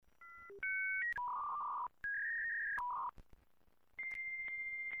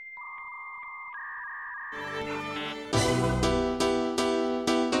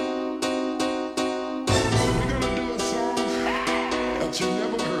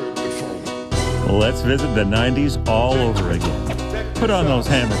Let's visit the 90s all over again. Put on those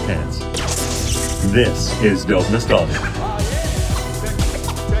hammer pants. This is Dope Nostalgia.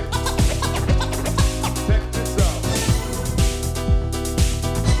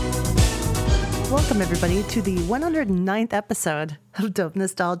 Welcome, everybody, to the 109th episode of Dope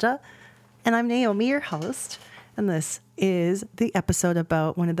Nostalgia. And I'm Naomi, your host. And this is the episode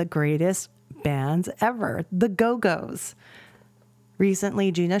about one of the greatest bands ever, the Go-Go's.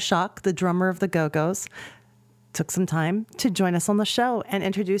 Recently, Gina Schock, the drummer of the Go-Go's, took some time to join us on the show and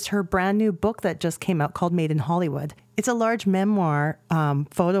introduced her brand new book that just came out called Made in Hollywood. It's a large memoir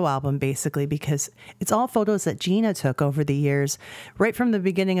photo album, basically, because it's all photos that Gina took over the years, right from the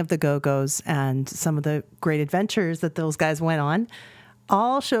beginning of the Go-Go's and some of the great adventures that those guys went on,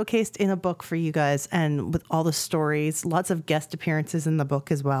 all showcased in a book for you guys, and with all the stories, lots of guest appearances in the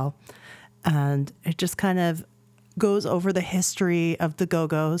book as well. And it just kind of goes over the history of the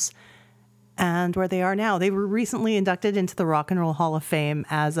Go-Go's and where they are now. They were recently inducted into the Rock and Roll Hall of Fame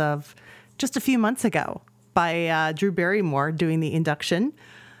as of just a few months ago by Drew Barrymore doing the induction.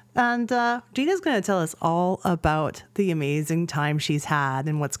 And Gina's going to tell us all about the amazing time she's had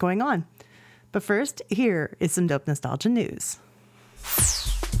and what's going on. But first, here is some Dope Nostalgia news.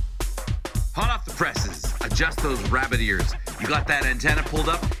 Hot off the presses. Adjust those rabbit ears. You got that antenna pulled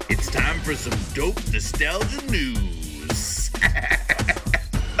up? It's time for some Dope Nostalgia news.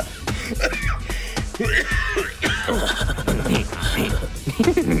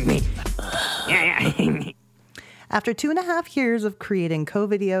 After 2.5 years of creating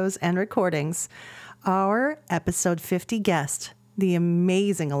co-videos and recordings, our episode 50 guest, the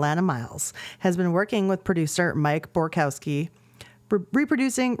amazing Alana Miles, has been working with producer Mike Borkowski,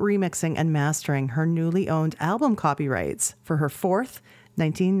 reproducing, remixing, and mastering her newly owned album copyrights for her fourth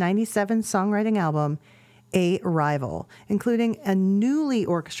 1997 songwriting album, A Rival, including a newly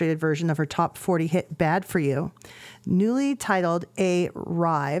orchestrated version of her top 40 hit Bad For You. Newly titled A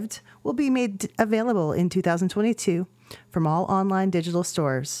Rived will be made available in 2022 from all online digital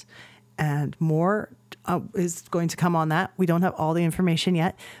stores. And more is going to come on that. We don't have all the information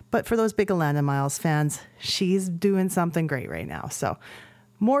yet, but for those big Alana Miles fans, she's doing something great right now. So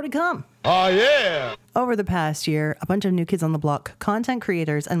more to come. Oh, yeah. Over the past year, a bunch of New Kids on the Block content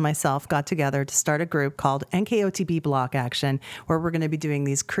creators and myself got together to start a group called NKOTB Block Action, where we're going to be doing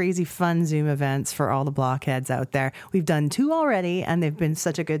these crazy fun Zoom events for all the blockheads out there. We've done 2 already, and they've been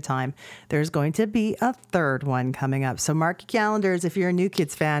such a good time. There's going to be a 3rd one coming up. So mark your calendars if you're a New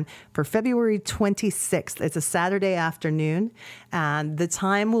Kids fan for February 26th. It's a Saturday afternoon, and the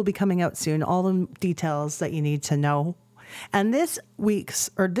time will be coming out soon. All the details that you need to know. And this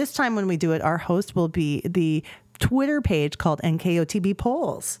time when we do it, our host will be the Twitter page called NKOTB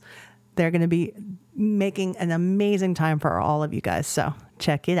Polls. They're going to be making an amazing time for all of you guys. So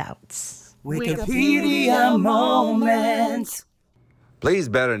check it out. Wikipedia moment. Please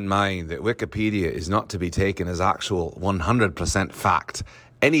bear in mind that Wikipedia is not to be taken as actual 100% fact.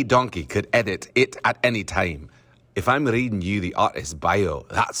 Any donkey could edit it at any time. If I'm reading you the artist's bio,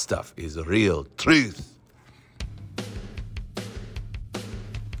 that stuff is real truth.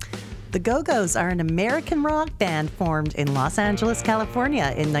 The Go-Go's are an American rock band formed in Los Angeles, California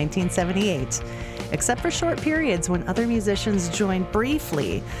in 1978. Except for short periods when other musicians joined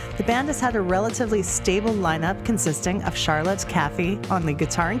briefly, the band has had a relatively stable lineup consisting of Charlotte Caffey on lead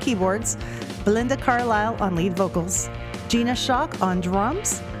guitar and keyboards, Belinda Carlisle on lead vocals, Gina Schock on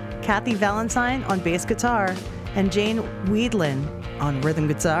drums, Kathy Valentine on bass guitar, and Jane Weedlin on rhythm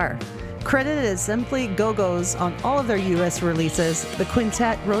guitar. Credited as simply Go-Go's on all of their U.S. releases, the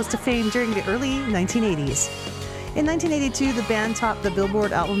quintet rose to fame during the early 1980s. In 1982, the band topped the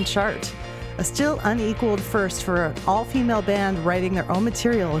Billboard album chart, a still unequaled first for an all-female band writing their own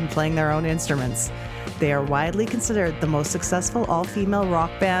material and playing their own instruments. They are widely considered the most successful all-female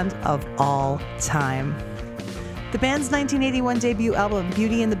rock band of all time. The band's 1981 debut album,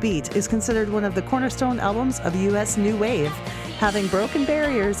 Beauty and the Beat, is considered one of the cornerstone albums of U.S. New Wave, having broken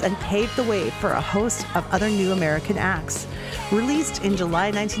barriers and paved the way for a host of other new American acts. Released in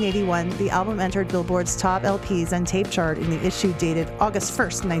July 1981, the album entered Billboard's top LPs and tape chart in the issue dated August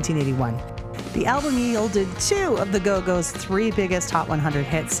 1st, 1981. The album yielded 2 of the Go-Go's 3 biggest Hot 100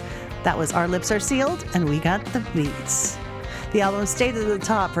 hits. That was Our Lips Are Sealed and We Got the Beats. The album stayed at the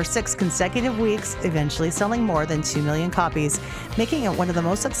top for 6 consecutive weeks, eventually selling more than 2 million copies, making it one of the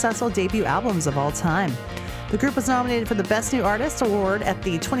most successful debut albums of all time. The group was nominated for the Best New Artist Award at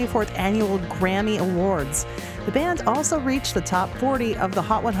the 24th Annual Grammy Awards. The band also reached the top 40 of the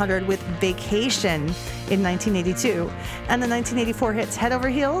Hot 100 with Vacation in 1982, and the 1984 hits Head Over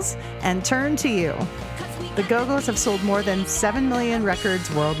Heels and Turn to You. The Go-Go's have sold more than 7 million records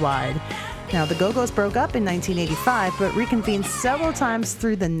worldwide. Now, the Go-Go's broke up in 1985, but reconvened several times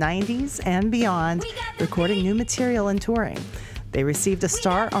through the 90s and beyond, recording new material and touring. They received a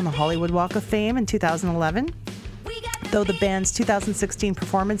star on the Hollywood Walk of Fame in 2011. Though the band's 2016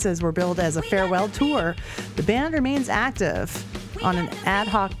 performances were billed as a farewell tour, the band remains active on an ad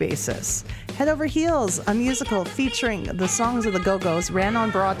hoc basis. Head Over Heels, a musical featuring the songs of the Go-Go's, ran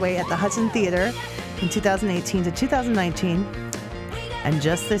on Broadway at the Hudson Theater in 2018 to 2019. And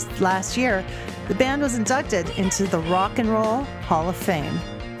just this last year, the band was inducted into the Rock and Roll Hall of Fame.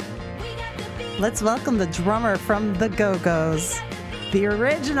 Let's welcome the drummer from the Go-Go's, the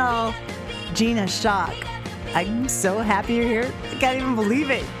original Gina Schock. I'm so happy you're here. I can't even believe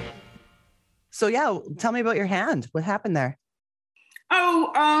it. So yeah, tell me about your hand. What happened there?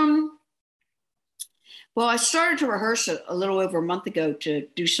 Well, I started to rehearse a little over a month ago to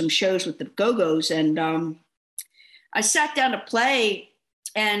do some shows with the Go-Go's, and I sat down to play,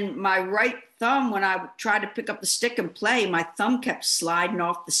 and my right thumb, when I tried to pick up the stick and play, my thumb kept sliding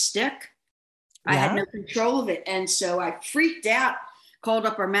off the stick. I had no control of it. And so I freaked out, called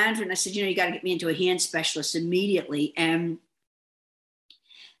up our manager, and I said, you got to get me into a hand specialist immediately. And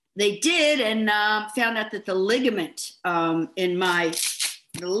they did, and found out that the ligament in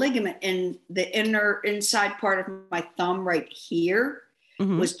the inside part of my thumb right here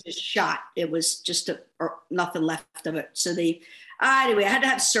was just shot. It was just nothing left of it. So anyway, I had to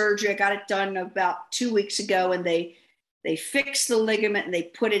have surgery. I got it done about 2 weeks ago, and they fixed the ligament, and they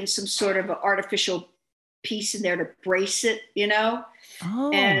put in some sort of an artificial piece in there to brace it,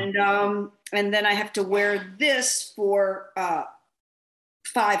 Oh. And then I have to wear this for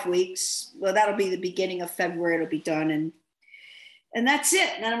 5 weeks. Well, that'll be the beginning of February. It'll be done, and that's it.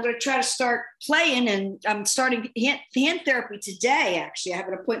 And then I'm going to try to start playing, and I'm starting hand therapy today. Actually, I have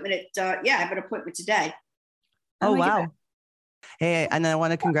an appointment I have an appointment today. Oh, wow. Hey, and I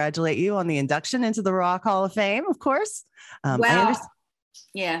want to congratulate you on the induction into the Rock Hall of Fame, of course. I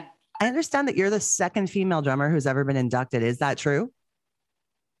understand that you're the second female drummer who's ever been inducted. Is that true?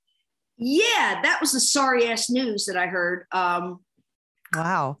 Yeah, that was the sorry ass news that I heard. Wow.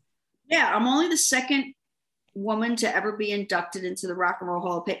 Yeah, I'm only the second woman to ever be inducted into the Rock and Roll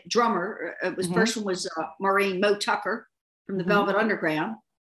Hall of Fame. Drummer. First one was Maureen Mo Tucker from the Velvet Underground.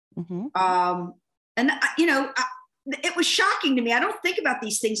 And it was shocking to me. I don't think about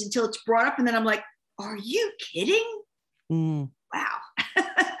these things until it's brought up, and then I'm like, "Are you kidding?" Wow.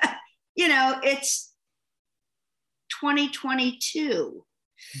 It's 2022.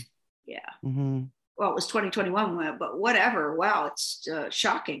 Yeah. Well, it was 2021, but whatever. Wow, it's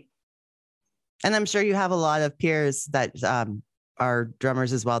shocking. And I'm sure you have a lot of peers that are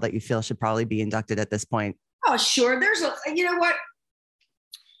drummers as well that you feel should probably be inducted at this point. Oh, sure. There's you know what?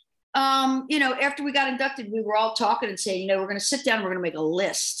 After we got inducted, we were all talking and saying, we're going to sit down and we're going to make a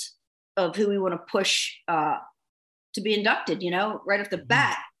list of who we want to push to be inducted. Right off the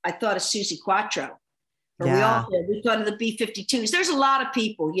bat, I thought of Susie Quattro. Or we all did. We thought of the B-52s. There's a lot of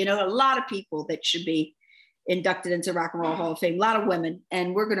people, that should be inducted into Rock and Roll Hall of Fame. A lot of women,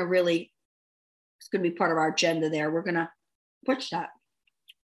 and we're going to it's going to be part of our agenda there. We're going to push that.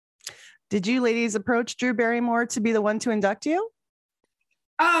 Did you ladies approach Drew Barrymore to be the one to induct you?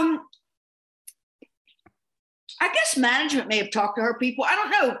 I guess management may have talked to her people. I don't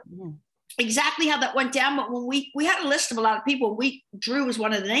know exactly how that went down, but when we had a list of a lot of people, Drew was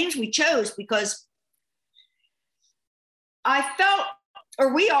one of the names we chose because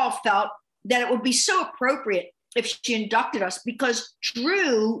we all felt that it would be so appropriate if she inducted us, because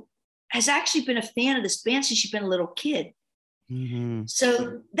Drew has actually been a fan of this band since she's been a little kid.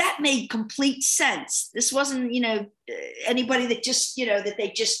 So that made complete sense. This wasn't, anybody that just, that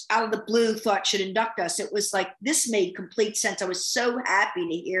they just out of the blue thought should induct us. It was like, this made complete sense. I was so happy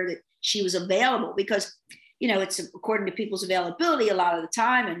to hear that she was available because, it's according to people's availability a lot of the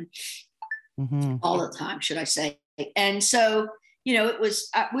time and all the time, should I say. And so, it was,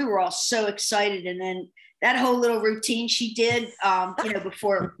 we were all so excited. And then that whole little routine she did,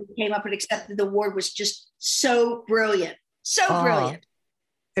 before we came up and accepted the award was just so brilliant. So brilliant.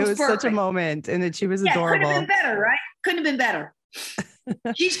 It was such a moment, and that she was adorable. Couldn't have been better, right? Couldn't have been better.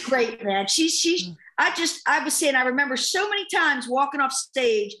 She's great, man. I was saying, I remember so many times walking off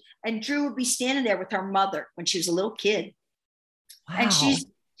stage and Drew would be standing there with her mother when she was a little kid. Wow. And she's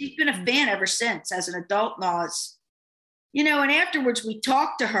been a fan ever since as an adult. And afterwards we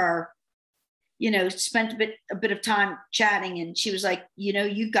talked to her, spent a bit of time chatting, and she was like,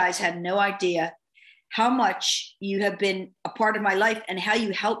 you guys have no idea how much you have been a part of my life and how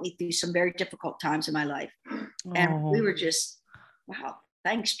you helped me through some very difficult times in my life. And we were just, wow,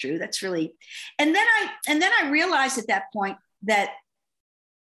 thanks, Drew. That's really, and then I realized at that point that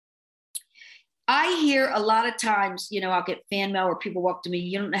I hear a lot of times, I'll get fan mail where people walk to me,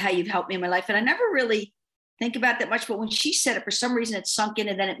 you don't know how you've helped me in my life. And I never really think about that much. But when she said it, for some reason, it sunk in,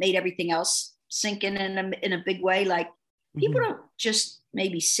 and then it made everything else sink in a big way. Like people don't just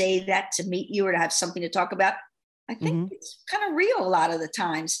maybe say that to meet you or to have something to talk about. I think it's kind of real a lot of the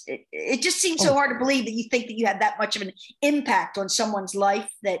times. It just seems so hard to believe that you think that you had that much of an impact on someone's life,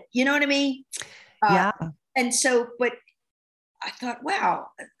 that, you know what I mean? Yeah. And so, but I thought, wow,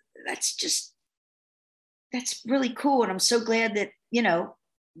 that's really cool. And I'm so glad that,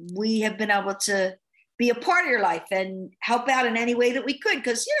 we have been able to be a part of your life and help out in any way that we could.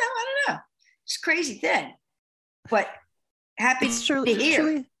 Cause I don't know, it's a crazy thing, but happy to be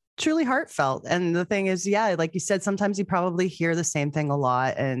here. Truly heartfelt. And the thing is, yeah, like you said, sometimes you probably hear the same thing a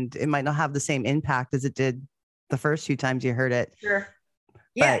lot and it might not have the same impact as it did the first few times you heard it. Sure.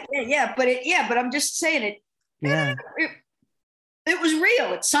 Yeah. But I'm just saying it. Yeah. It was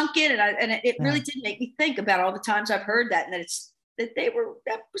real. It sunk in, and it really did make me think about all the times I've heard that, and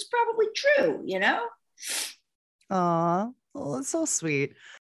that was probably true, Aw, well, it's so sweet.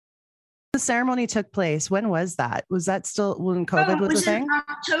 The ceremony took place. When was that? Was that still when COVID was a thing?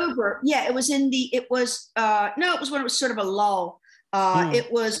 October. Yeah, it was when it was sort of a lull.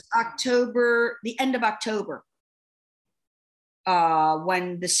 It was October, the end of October,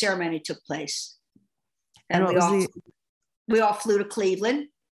 when the ceremony took place. And we all flew to Cleveland.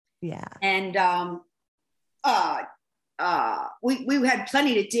 Yeah. And we had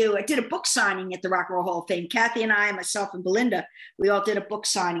plenty to do. I did a book signing at the Rock and Roll Hall of Fame. Kathy and I, myself and Belinda, we all did a book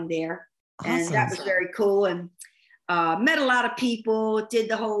signing there. Awesome. And that was very cool. And met a lot of people, did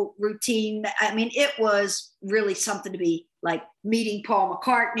the whole routine. I mean, it was really something to be like meeting Paul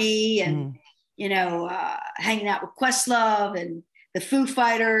McCartney and, hanging out with Questlove and the Foo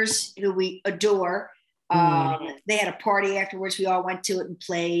Fighters, who we adore. They had a party afterwards. We all went to it and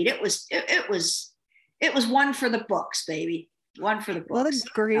played. It was one for the books, baby. One for the books. What a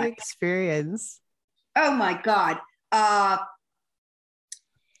great experience. Oh my God.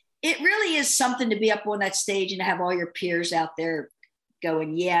 It really is something to be up on that stage and to have all your peers out there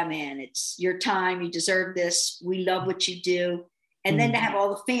going, yeah, man, it's your time. You deserve this. We love what you do. And then to have all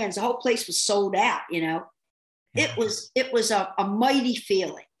the fans, the whole place was sold out, It was a mighty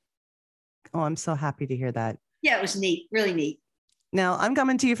feeling. Oh, I'm so happy to hear that. Yeah, it was neat, really neat. Now, I'm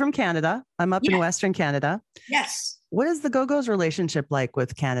coming to you from Canada. I'm up in Western Canada. Yes. What is the Go-Go's relationship like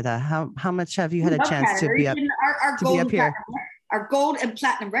with Canada? How much have you had a chance to be up, here? Our gold and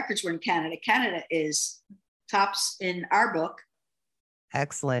platinum records were in Canada. Canada is tops in our book.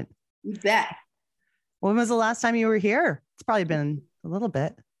 Excellent. You bet. When was the last time you were here? It's probably been a little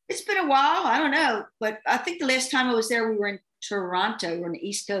bit. It's been a while. I don't know. But I think the last time I was there, we were in Toronto. We were on the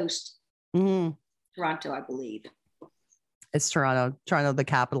East Coast. Toronto, I believe. It's Toronto. Toronto, the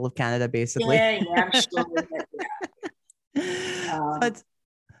capital of Canada, basically. Yeah, I'm sure. But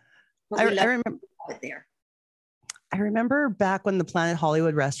I remember it there. I remember back when the Planet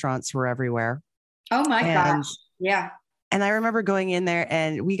Hollywood restaurants were everywhere. Oh my gosh. Yeah. And I remember going in there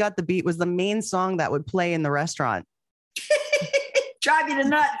and We Got the Beat was the main song that would play in the restaurant. Drive you to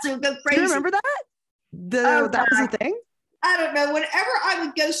nuts. It would go crazy. Do you remember that? That was a thing? I don't know. Whenever I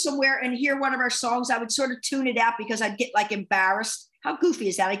would go somewhere and hear one of our songs, I would sort of tune it out because I'd get like embarrassed. How goofy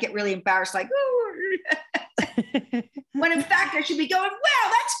is that? I get really embarrassed, like, when in fact I should be going,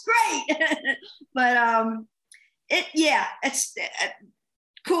 wow, that's great. But it's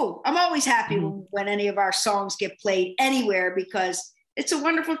cool. I'm always happy when any of our songs get played anywhere because it's a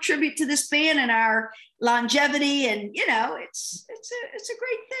wonderful tribute to this band and our longevity. And, it's a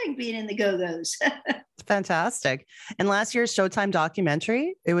great thing being in the Go-Go's. It's fantastic. And last year's Showtime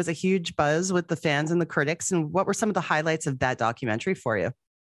documentary, it was a huge buzz with the fans and the critics. And what were some of the highlights of that documentary for you?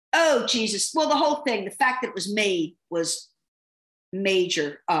 Oh, Jesus. Well, the whole thing, the fact that it was made was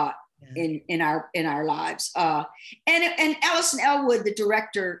major in our lives. And Alison Elwood, the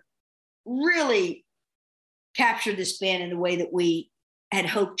director, really captured this band in the way that we had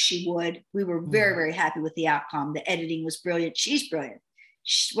hoped she would. We were very, very happy with the outcome. The editing was brilliant. She's brilliant.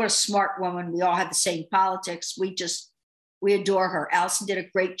 What a smart woman. We all have the same politics. We adore her. Alison did a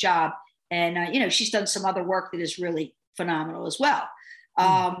great job. And, she's done some other work that is really phenomenal as well.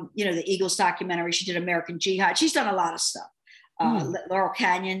 The Eagles documentary, she did American Jihad. She's done a lot of stuff. Laurel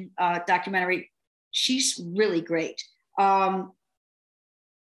Canyon documentary. She's really great. But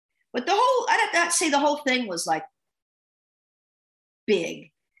I'd say the whole thing was like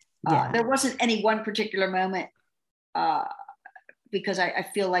big. There wasn't any one particular moment because I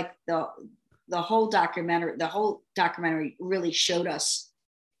feel like the whole documentary really showed us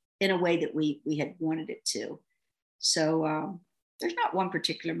in a way that we had wanted it to. So there's not one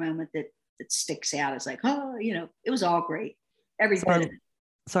particular moment that that sticks out. It's like, oh, it was all great. Every bit of it.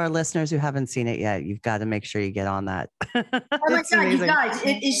 So our listeners who haven't seen it yet, you've got to make sure you get on that. Oh my God, amazing. You guys,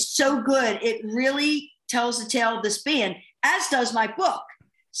 it is so good. It really tells the tale of this band, as does my book.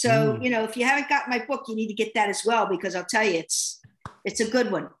 So, if you haven't got my book, you need to get that as well, because I'll tell you, it's a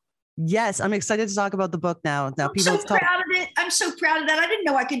good one. Yes, I'm excited to talk about the book now. I'm so proud of it. I'm so proud of that. I didn't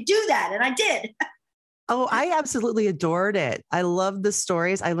know I could do that, and I did. Oh, I absolutely adored it. I loved the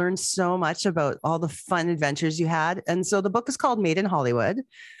stories. I learned so much about all the fun adventures you had. And so the book is called Made in Hollywood.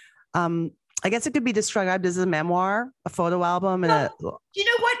 I guess it could be described as a memoir, a photo album, and You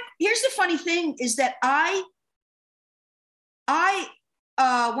know what? Here's the funny thing is that I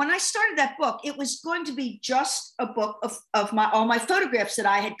when I started that book, it was going to be just a book of all my photographs that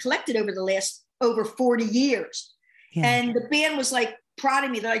I had collected over the last over 40 years. Yeah. And the band was like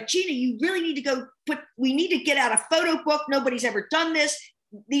prodding me. They're like, Gina, you really need to we need to get out a photo book. Nobody's ever done this.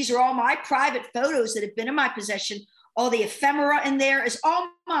 These are all my private photos that have been in my possession. All the ephemera in there is all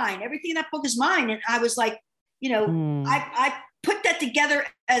mine. Everything in that book is mine. And I was like, I put that together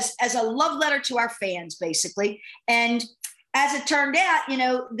as a love letter to our fans, basically. And as it turned out,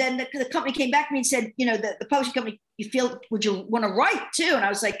 then the company came back to me and said, the publishing company, would you want to write too? And I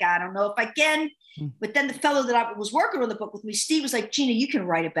was like, I don't know if I can. But then the fellow that I was working on the book with me, Steve, was like, Gina, you can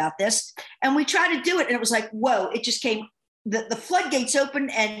write about this. And we tried to do it. And it was like, whoa, it just came, the floodgates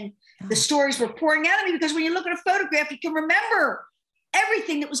opened and the stories were pouring out of me, because when you look at a photograph, you can remember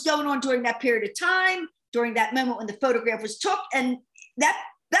everything that was going on during that period of time, during that moment when the photograph was took. And it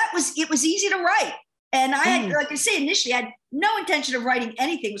was easy to write. And I had, like I say, initially I had no intention of writing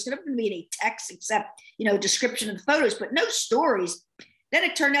anything. It was going to be any text except, description of the photos, but no stories. Then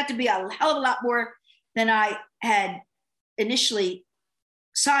it turned out to be a hell of a lot more than I had initially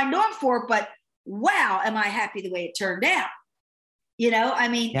signed on for. But wow, am I happy the way it turned out?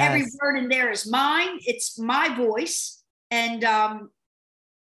 Yes. Every word in there is mine. It's my voice. And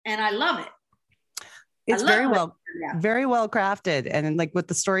I love it. It's very well crafted. And like with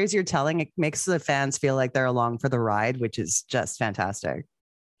the stories you're telling, it makes the fans feel like they're along for the ride, which is just fantastic.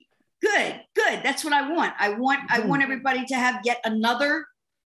 Good. That's what I want. I want everybody to have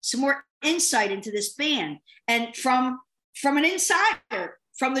some more insight into this band. And from an insider,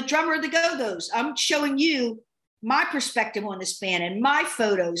 from the drummer of the Go-Go's, I'm showing you my perspective on this band and my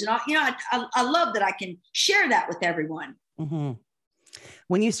photos. And I love that I can share that with everyone. Mm-hmm.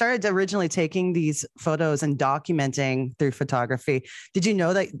 When you started originally taking these photos and documenting through photography, did you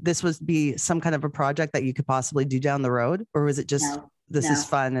know that this would be some kind of a project that you could possibly do down the road? Or was it just, this is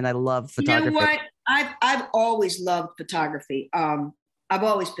fun and I love photography? You know what? I've always loved photography. I've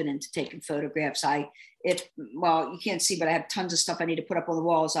always been into taking photographs. You can't see, but I have tons of stuff I need to put up on the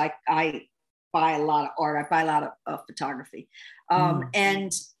walls. I buy a lot of art. I buy a lot of photography.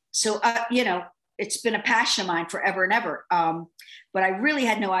 And so, it's been a passion of mine forever and ever. But I really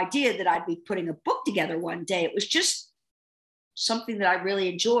had no idea that I'd be putting a book together one day. It was just something that I really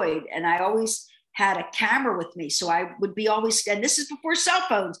enjoyed. And I always had a camera with me. So I would be always, and this is before cell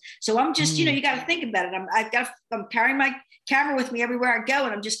phones. So I'm just, you got to think about it. I'm carrying my camera with me everywhere I go,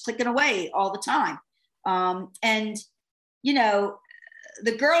 and I'm just clicking away all the time. And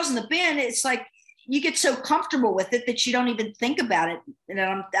the girls in the band, it's like, you get so comfortable with it that you don't even think about it. And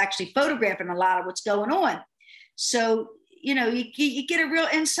I'm actually photographing a lot of what's going on. So, you get a real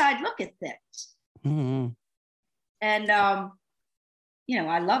inside look at things. Mm-hmm. And, I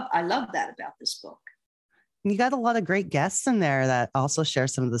love that about this book. You got a lot of great guests in there that also share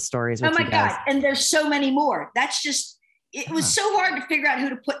some of the stories. Oh my God. And there's so many more. That's just, it was so hard to figure out who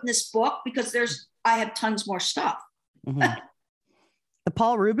to put in this book, because I have tons more stuff. Mm-hmm. The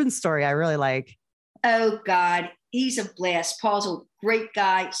Paul Rubens story, I really like. Oh God, he's a blast. Paul's a great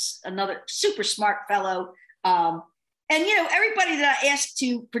guy, another super smart fellow. And everybody that I asked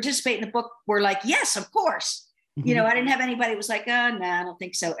to participate in the book were like, yes, of course. Mm-hmm. I didn't have anybody who was like, oh, no, I don't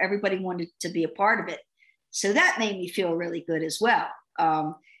think so. Everybody wanted to be a part of it. So that made me feel really good as well.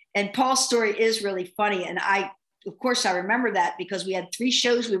 And Paul's story is really funny. And of course, I remember that because we had 3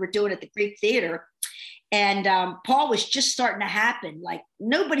 shows we were doing at the Greek Theater. And Paul was just starting to happen. Like,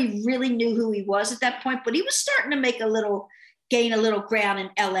 nobody really knew who he was at that point, but he was starting to gain a little ground in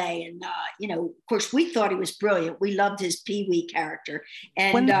LA. And, of course, we thought he was brilliant. We loved his Pee Wee character.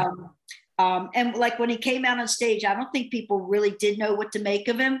 And like when he came out on stage, I don't think people really did know what to make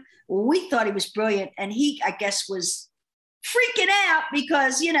of him. Well, we thought he was brilliant. And he, I guess, was freaking out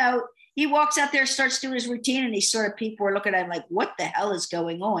because, he walks out there, starts doing his routine, and people are looking at him like, what the hell is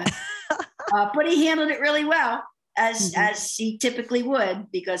going on? But he handled it really well, as he typically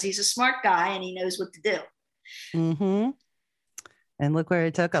would, because he's a smart guy and he knows what to do. Mm-hmm. And look where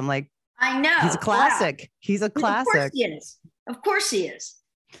it took him. Like, I I know. He's a classic. Wow. He's a classic. Of course he is.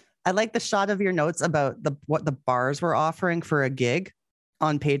 I like the shot of your notes about what the bars were offering for a gig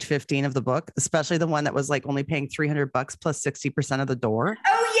on page 15 of the book, especially the one that was like only paying $300 plus 60% of the door.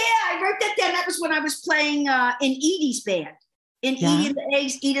 Oh yeah, I wrote that down. That was when I was playing in Edie's band, in Edie and the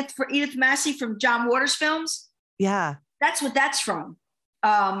Eggs, Edith Massey from John Waters films. Yeah, that's what that's from.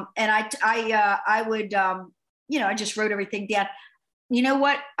 And I would I just wrote everything down. You know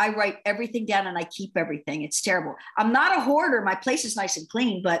what? I write everything down and I keep everything. It's terrible. I'm not a hoarder. My place is nice and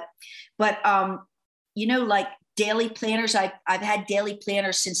clean, but like daily planners, I've had daily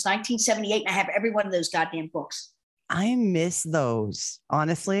planners since 1978 and I have every one of those goddamn books. I miss those.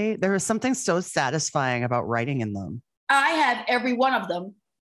 Honestly, there was something so satisfying about writing in them. I have every one of them.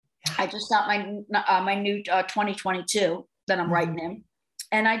 I just got my new 2022 that I'm writing in.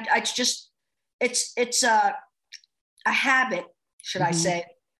 And it's a habit, should I say,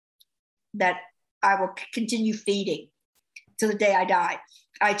 that I will continue feeding to the day I die.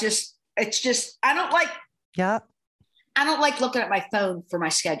 I don't like looking at my phone for my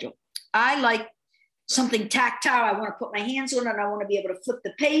schedule. I like something tactile. I want to put my hands on it. I want to be able to flip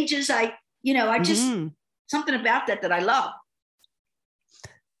the pages. Something about that I love.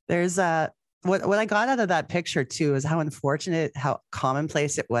 There's what I got out of that picture too is how unfortunate, how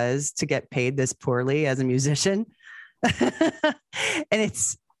commonplace it was to get paid this poorly as a musician. And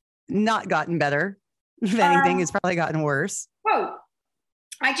it's not gotten better. If anything, it's probably gotten worse. Oh,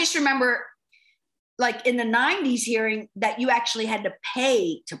 I just remember like in the 90s hearing that you actually had to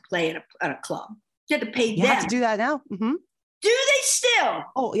pay to play at a club. You had to pay them. You have to do that now. Mm-hmm. Do they still?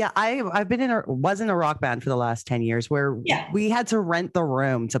 Oh yeah, I've been was in a rock band for the last 10 years where we had to rent the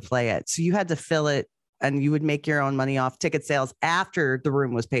room to play it. So you had to fill it and you would make your own money off ticket sales after the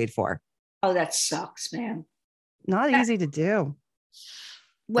room was paid for. Oh, that sucks, man. Not easy to do.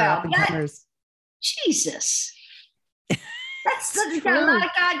 Well, Jesus. That's got a lot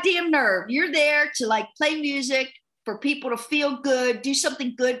of goddamn nerve. You're there to like play music for people to feel good, do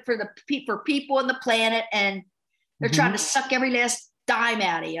something good for people on the planet, and they're trying to suck every last dime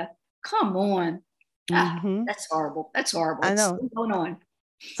out of you. Come on. That's horrible. That's horrible. I know. What's going on?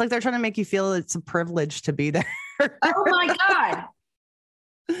 It's like they're trying to make you feel it's a privilege to be there. Oh my God.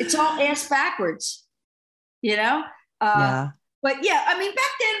 It's all ass backwards, you know? But yeah, I mean,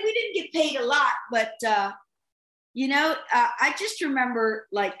 back then we didn't get paid a lot, but I just remember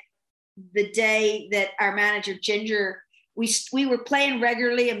like the day that our manager Ginger, we were playing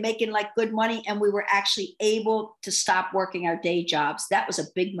regularly and making like good money, and we were actually able to stop working our day jobs. That was a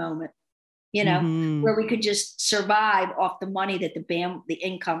big moment, where we could just survive off the money that the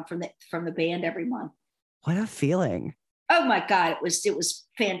income from the band every month. What a feeling. Oh my God. It was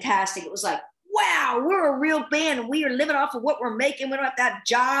fantastic. It was like, wow, we're a real band and we are living off of what we're making. We don't have to have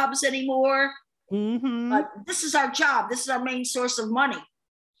jobs anymore. This is our job. This is our main source of money.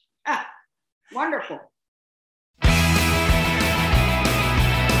 Wonderful.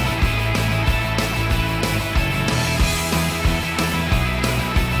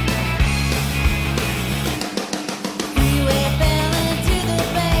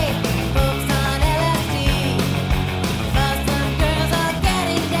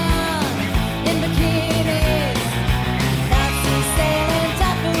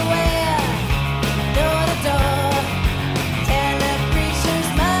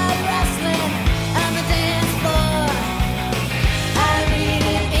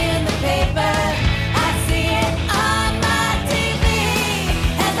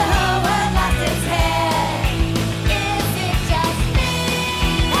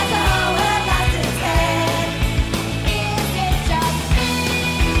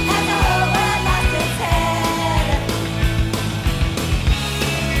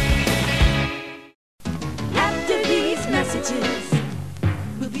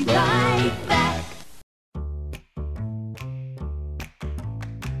 We'll be right back.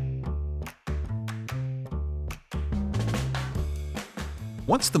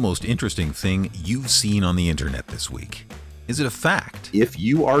 What's the most interesting thing you've seen on the internet this week? Is it a fact? If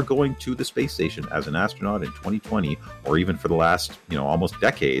you are going to the space station as an astronaut in 2020, or even for the last, almost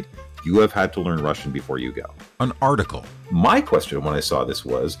decade, you have had to learn Russian before you go. An article. My question when I saw this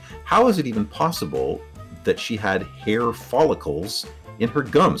was, how is it even possible that she had hair follicles in her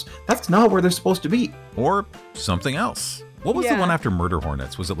gums? That's not where they're supposed to be. Or something else. What was the one after murder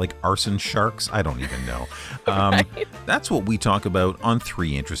hornets? Was it like arson sharks? I don't even know. Right. That's what we talk about on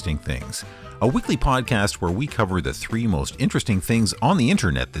 3 Interesting Things, a weekly podcast where we cover the 3 most interesting things on the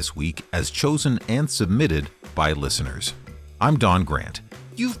internet this week as chosen and submitted by listeners. I'm Don Grant.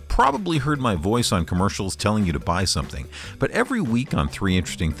 You've probably heard my voice on commercials telling you to buy something, but every week on 3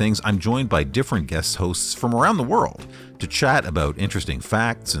 Interesting Things, I'm joined by different guest hosts from around the world to chat about interesting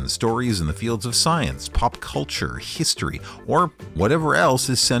facts and stories in the fields of science, pop culture, history, or whatever else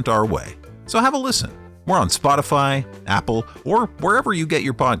is sent our way. So have a listen. We're on Spotify, Apple, or wherever you get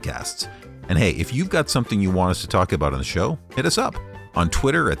your podcasts. And hey, if you've got something you want us to talk about on the show, hit us up. On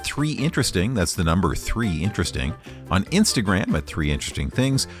Twitter at 3Interesting, that's the number 3Interesting. On Instagram at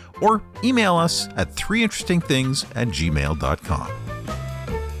 3Interestingthings, or email us at 3interestingthings@gmail.com.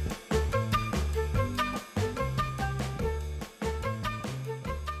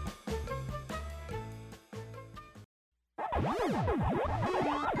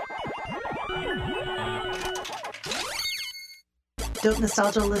 Dope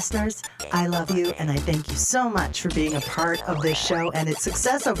Nostalgia listeners, I love you and I thank you so much for being a part of this show and its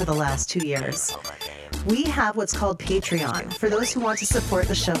success over the last 2 years. We have what's called Patreon for those who want to support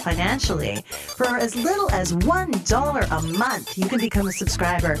the show financially. For as little as $1 a month, you can become a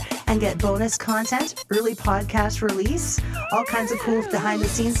subscriber and get bonus content, early podcast release, all kinds of cool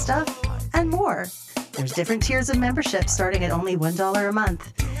behind-the-scenes stuff, and more. There's different tiers of membership starting at only $1 a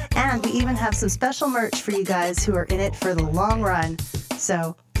month. And we even have some special merch for you guys who are in it for the long run.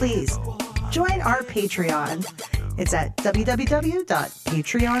 So please join our Patreon. It's at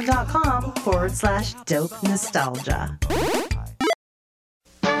www.patreon.com/dope nostalgia.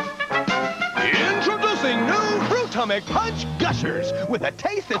 Introducing new Fruitomic Punch Gushers with a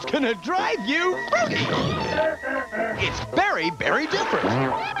taste that's gonna drive you fruity. It's very, very different.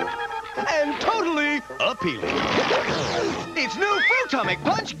 And totally appealing. It's new Fruitomic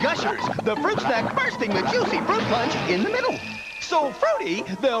Punch Gushers, the fruit snack bursting the juicy fruit punch in the middle. So fruity,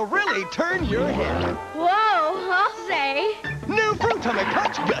 they'll really turn your head. Whoa, I'll say. New Fruitomic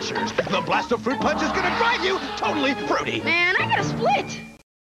Punch Gushers, the blast of fruit punch is gonna drive you totally fruity. Man, I gotta split.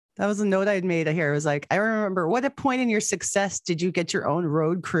 That was a note I'd made here. It was like, I remember, what a point in your success did you get your own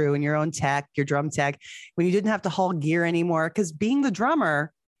road crew and your own tech, your drum tech, when you didn't have to haul gear anymore? Because being the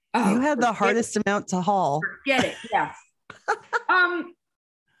drummer, you had the hardest amount to haul. Forget it. Yeah.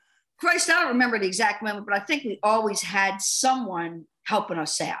 Christ, I don't remember the exact moment, but I think we always had someone helping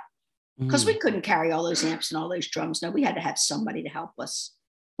us out because we couldn't carry all those amps and all those drums. No, we had to have somebody to help us.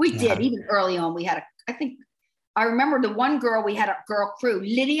 We did. Even early on, we had I remember the one girl, we had a girl crew,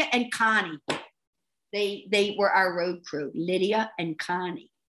 Lydia and Connie. They were our road crew, Lydia and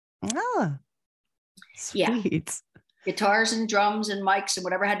Connie. Ah, sweet. Yeah. Guitars and drums and mics and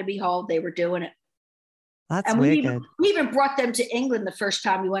whatever had to be hauled, they were doing it. That's wicked. We even brought them to England the first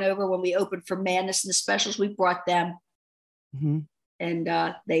time we went over when we opened for Madness and the Specials. We brought them, and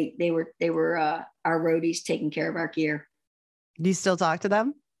they were our roadies taking care of our gear. Do you still talk to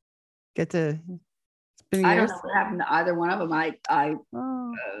them? I don't know what happened to either one of them. I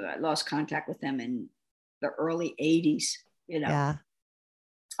lost contact with them in the early '80s. Yeah.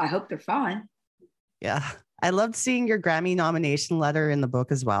 I hope they're fine. Yeah. I loved seeing your Grammy nomination letter in the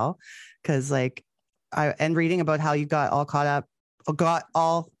book as well. Cause and reading about how you got all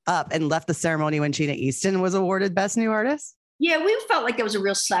up and left the ceremony when Sheena Easton was awarded Best New Artist. Yeah. We felt like that was a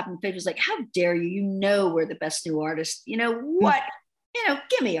real slap in the face. It was like, how dare you? You know, we're the best new artist. You know what?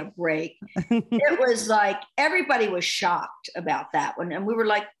 Give me a break. It was like, everybody was shocked about that one. And we were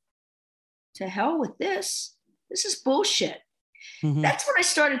like, to hell with this. This is bullshit. That's when I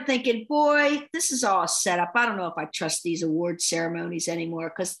started thinking, boy, this is all set up. I don't know if I trust these award ceremonies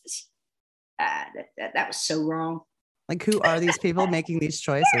anymore because that was so wrong. Like, who are these people making these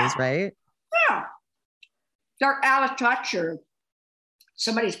choices, right? Yeah. They're out of touch or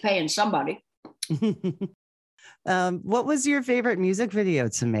somebody's paying somebody. What was your favorite music video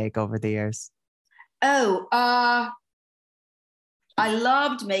to make over the years? Oh, I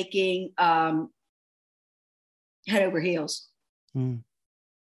loved making Head Over Heels.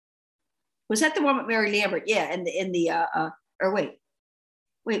 Was that the one with Mary Lambert? Yeah, and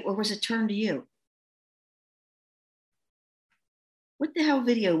wait, or was it Turn to You? What the hell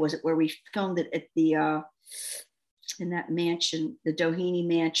video was it where we filmed it at the in that mansion, the Doheny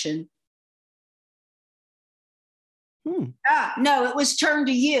mansion? No, it was Turn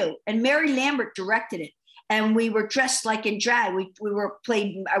to You, and Mary Lambert directed it. And we were dressed like in drag. We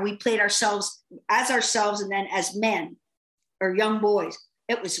played ourselves as ourselves, and then as men or young boys.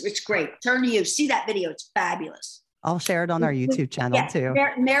 It's great. Turn to You. See that video? It's fabulous. I'll share it on our YouTube channel too.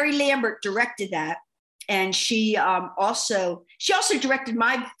 Mary Lambert directed that, and she also directed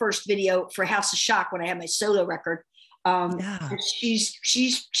my first video for House of Shock when I had my solo record. She's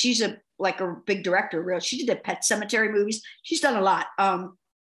a big director. Real. She did the Pet Sematary movies. She's done a lot.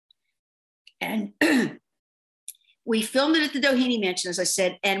 And We filmed it at the Doheny Mansion, as I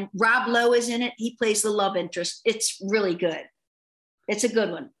said, and Rob Lowe is in it. He plays the love interest. It's really good. It's a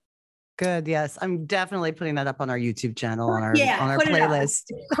good one. Good. Yes. I'm definitely putting that up on our YouTube channel, on our put it up. playlist.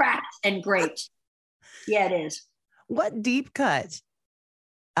 It's cracked and great. Yeah, it is. What deep cut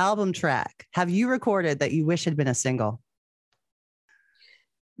album track have you recorded that you wish had been a single?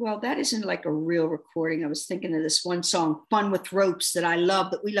 Well, that isn't like a real recording. I was thinking of this one song, Fun with Ropes, that I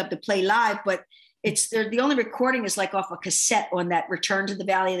love, that we love to play live, but the only recording is like off a cassette on that Return to the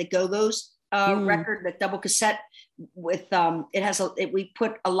Valley of the Go-Go's record, that double cassette with, we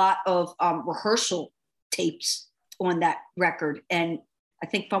put a lot of rehearsal tapes on that record. And I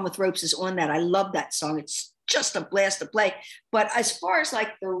think Fun with Ropes is on that. I love that song. It's just a blast to play. But as far as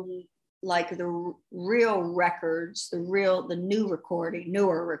like the real records, the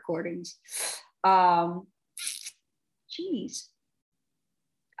newer recordings, geez,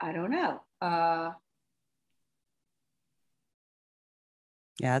 I don't know.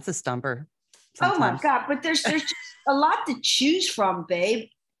 Yeah, it's a stumper. Sometimes. Oh my God, but there's just a lot to choose from, babe.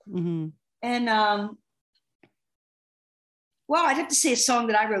 Mm-hmm. And well, I'd have to say a song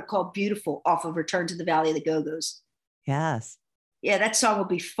that I wrote called Beautiful off of Return to the Valley of the Go-Go's. Yes. Yeah, that song would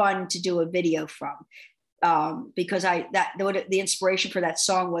be fun to do a video from, because the inspiration for that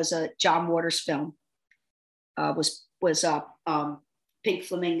song was a John Waters film. Was Pink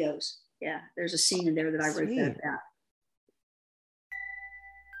Flamingos. Yeah, there's a scene in there that I wrote that about.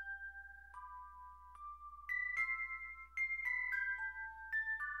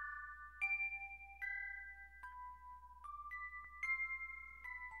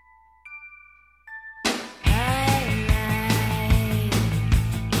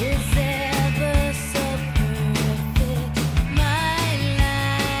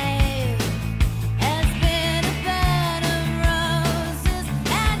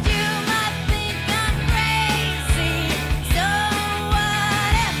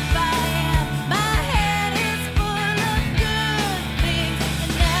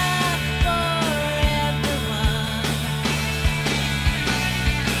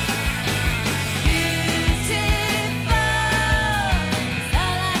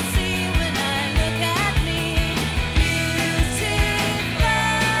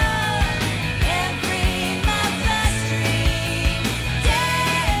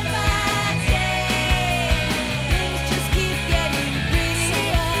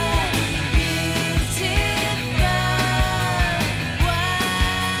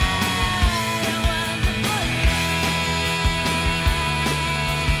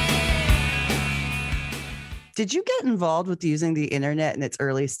 Did you get involved with using the internet in its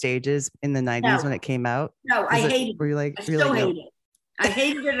early stages in the 90s when it came out? No, I hated it. Were you like, I still hate it. I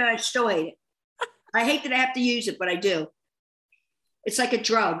hated it and I still hate it. I hate that I have to use it, but I do. It's like a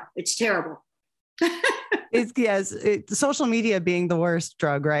drug. It's terrible. Social media being the worst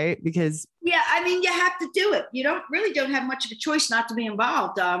drug, right? Because yeah, I mean, you have to do it. You don't have much of a choice not to be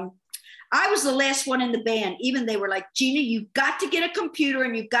involved. I was the last one in the band. Even they were like, Gina, you've got to get a computer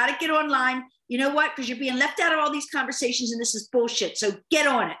and you've got to get online. You know what? Because you're being left out of all these conversations and this is bullshit. So get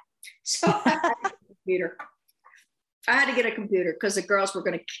on it. So I had to get a computer. I had to get a computer because the girls were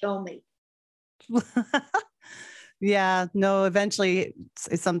going to kill me. Yeah, no, eventually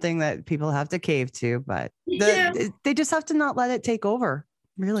it's something that people have to cave to, but they just have to not let it take over,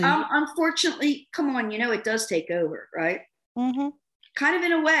 really. Unfortunately, come on, it does take over, right? Mm-hmm. Kind of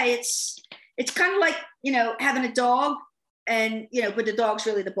in a way, it's kind of like, having a dog and, but the dog's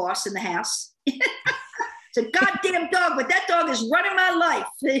really the boss in the house. It's a goddamn dog, but that dog is running my life.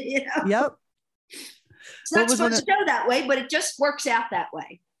 Yep. It's not supposed to go that way, but it just works out that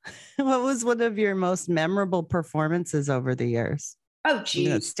way. What was one of your most memorable performances over the years? Oh, geez.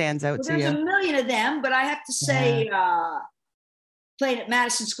 That stands out to you. There's a million of them, but I have to say playing at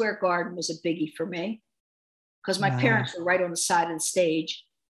Madison Square Garden was a biggie for me because my parents were right on the side of the stage.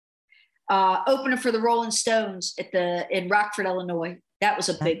 Opening for the Rolling Stones in Rockford, Illinois. That was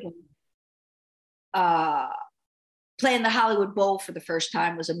a big one. Playing the Hollywood Bowl for the first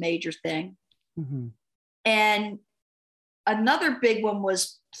time was a major thing. Mm-hmm. And another big one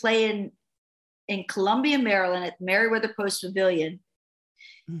was playing in Columbia, Maryland at Merriweather Post Pavilion,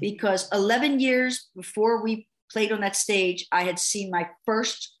 because 11 years before we played on that stage, I had seen my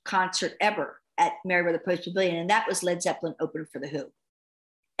first concert ever at Merriweather Post Pavilion, and that was Led Zeppelin opening for The Who.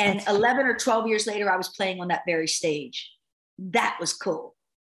 And 11 or 12 years later, I was playing on that very stage. That was cool.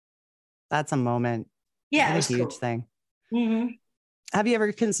 That's a moment. Yeah, it was a huge thing. Mm-hmm. Have you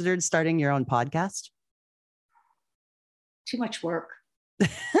ever considered starting your own podcast? Too much work.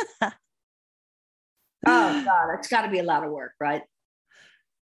 Oh God, it's got to be a lot of work, right?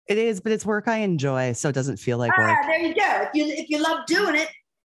 It is, but it's work I enjoy, so it doesn't feel like work. There you go. If you love doing it,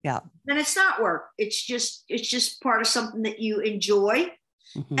 yeah, then it's not work. It's just part of something that you enjoy,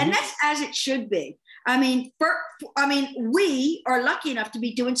 and that's as it should be. I mean, we are lucky enough to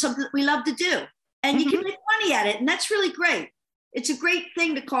be doing something that we love to do, and you can make money at it, and that's really great. It's a great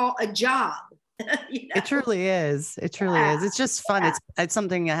thing to call a job. You know? It truly is. It truly is. It's just fun. Yeah. It's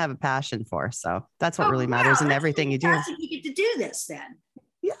something I have a passion for. So that's what really matters in everything you do. You get to do this then.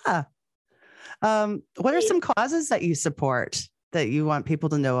 Yeah. What are some causes that you support that you want people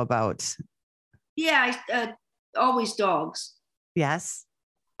to know about? Yeah, always dogs. Yes.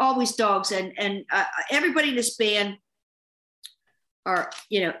 Always dogs. And everybody in this band are,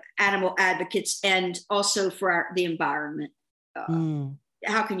 animal advocates, and also for the environment.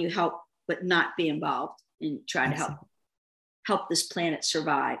 How can you help but not be involved in trying to help this planet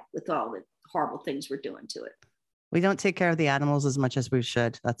survive with all the horrible things we're doing to it? We don't take care of the animals as much as we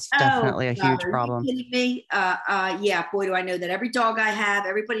should. That's definitely a huge problem. Are you kidding me? Yeah, boy, do I know that every dog I have,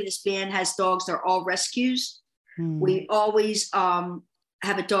 everybody in this band has dogs. They're all rescues. We always have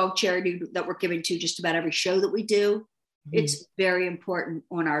a dog charity that we're giving to just about every show that we do. It's very important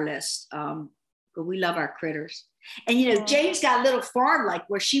on our list. But we love our critters. And, Jane's got a little farm, like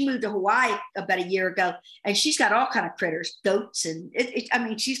where she moved to Hawaii about a year ago, and she's got all kind of critters, goats. And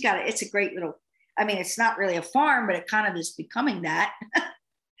it's a great little, it's not really a farm, but it kind of is becoming that.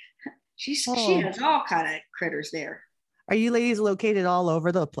 She has all kind of critters there. Are you ladies located all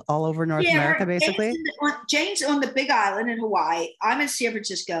over North America, basically? Jane's on the Big Island in Hawaii. I'm in San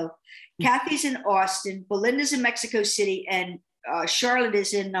Francisco. Kathy's in Austin. Belinda's in Mexico City, and Charlotte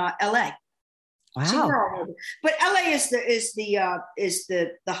is in LA. Wow. So we're all over. But LA is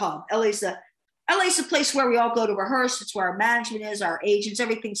the hub. LA's the place where we all go to rehearse. It's where our management is, our agents,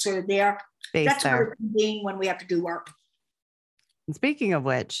 everything's sort of there. That's where we convene when we have to do work. And speaking of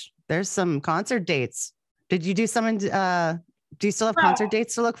which, there's some concert dates. Did you do some? Do you still have concert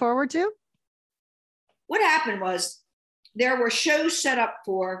dates to look forward to? What happened was there were shows set up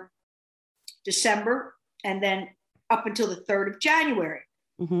for December and then up until the 3rd of January.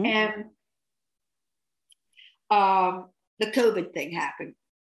 And the COVID thing happened,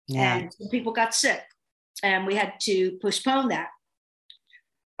 and some people got sick, and we had to postpone that.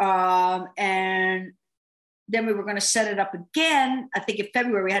 And then we were going to set it up again. I think in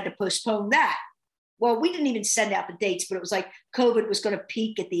February we had to postpone that. Well, we didn't even send out the dates, but it was like COVID was going to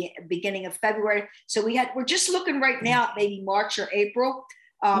peak at the beginning of February. So we're just looking right now at maybe March or April,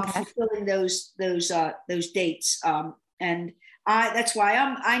 fulfilling those dates. And that's why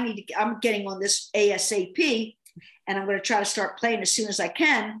I'm getting on this ASAP. And I'm going to try to start playing as soon as I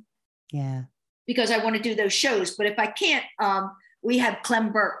can. Yeah. Because I want to do those shows. But if I can't, we have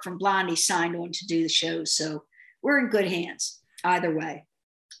Clem Burke from Blondie signed on to do the shows. So we're in good hands either way.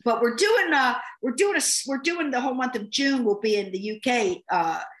 But we're doing the whole month of June. We'll be in the UK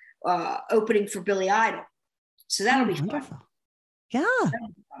opening for Billy Idol. So that'll be wonderful. Fun. Yeah.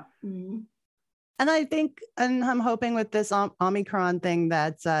 Mm-hmm. And I think, and I'm hoping with this Omicron thing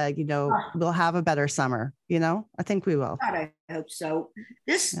that, we'll have a better summer, I think we will. God, I hope so.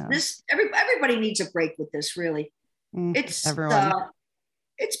 Everybody needs a break with this, really. It's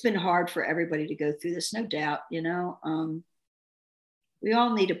been hard for everybody to go through this, no doubt, we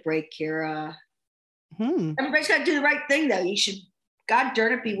all need a break here. Everybody's got to do the right thing, though. You should, God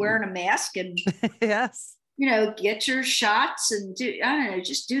darn it, be wearing a mask and yes. Get your shots and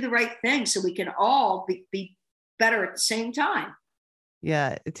just do the right thing so we can all be better at the same time.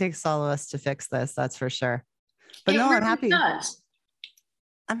 Yeah, it takes all of us to fix this. That's for sure. But I'm happy. Does.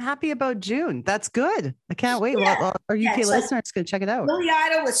 I'm happy about June. That's good. I can't wait. Yeah. Well, our UK listeners can check it out. Billy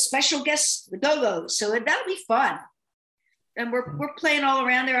Idol with special guests, the Go-Go's. So that'll be fun. And we're playing all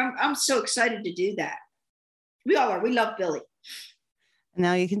around there. I'm so excited to do that. We all are. We love Billy.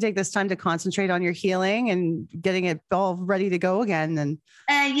 Now you can take this time to concentrate on your healing and getting it all ready to go again. And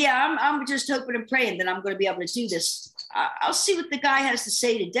I'm just hoping and praying that I'm going to be able to do this. I'll see what the guy has to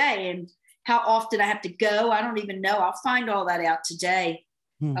say today and how often I have to go. I don't even know. I'll find all that out today.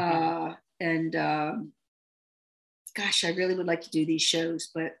 Gosh, I really would like to do these shows,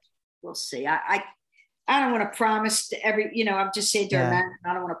 but we'll see. I don't want to promise to I'm just saying to her, man,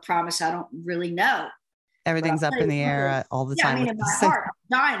 I don't want to promise. I don't really know. Everything's up in the air all the time. In my heart,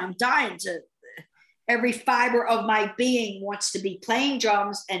 I'm dying to. Every fiber of my being wants to be playing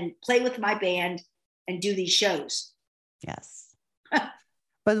drums and play with my band and do these shows. Yes.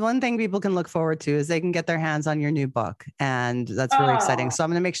 But one thing people can look forward to is they can get their hands on your new book. And that's really exciting. So I'm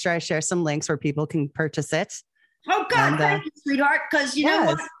going to make sure I share some links where people can purchase it. Oh, God, thank you, sweetheart. Because you know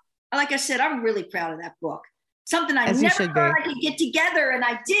what? Like I said, I'm really proud of that book. something I never thought I could get together, and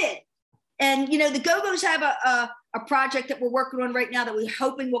I did. And, the Go-Go's have a project that we're working on right now that we're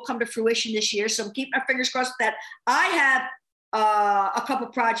hoping will come to fruition this year. So I'm keeping my fingers crossed with that. I have a couple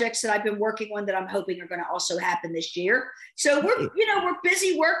projects that I've been working on that I'm hoping are going to also happen this year. So we're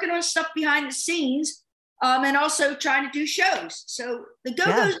busy working on stuff behind the scenes, and also trying to do shows. So the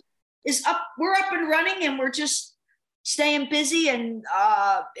Go-Go's is up. We're up and running, and we're just staying busy and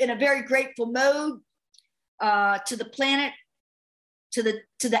in a very grateful mode to the planet, to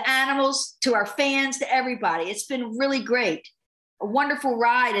the animals, to our fans, to everybody. It's been really great, a wonderful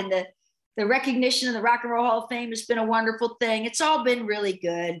ride, and the recognition of the Rock and Roll Hall of Fame has been a wonderful thing. It's all been really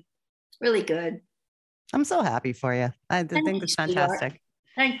good, really good. I'm so happy for you. I think it's fantastic.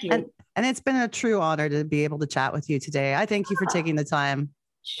 Thank you. And it's been a true honor to be able to chat with you today. I thank you for taking the time.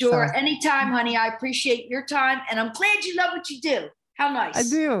 Sure, anytime, honey. I appreciate your time, and I'm glad you love what you do. How nice. I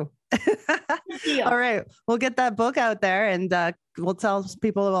do. All right, we'll get that book out there, and we'll tell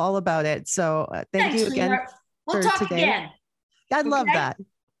people all about it. So thank you again. We'll talk today. Again. I'd love that.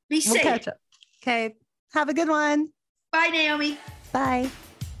 Be safe. Catch up. Okay, have a good one. Bye, Naomi. Bye.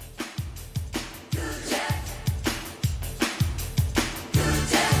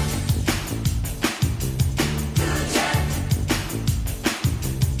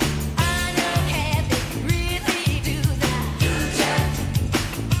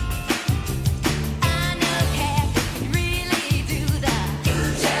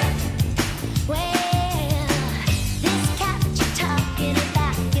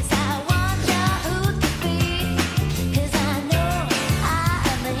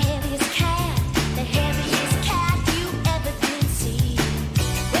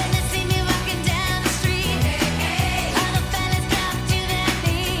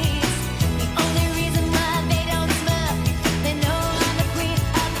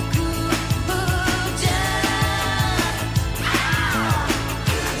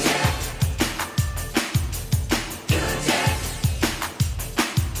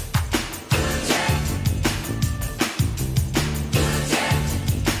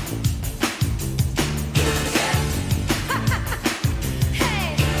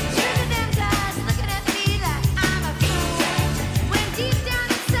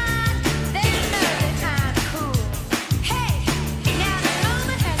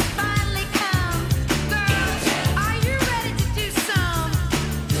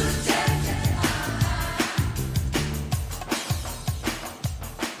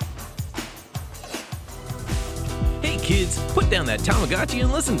 Kids, put down that Tamagotchi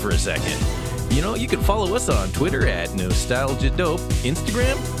and listen for a second. You can follow us on Twitter at NostalgiaDope,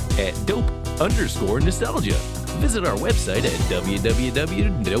 Instagram at dope_nostalgia. Visit our website at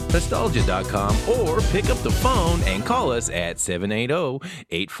www.dopenostalgia.com or pick up the phone and call us at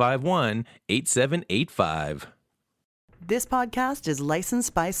 780-851-8785. This podcast is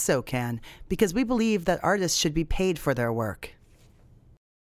licensed by SOCAN because we believe that artists should be paid for their work.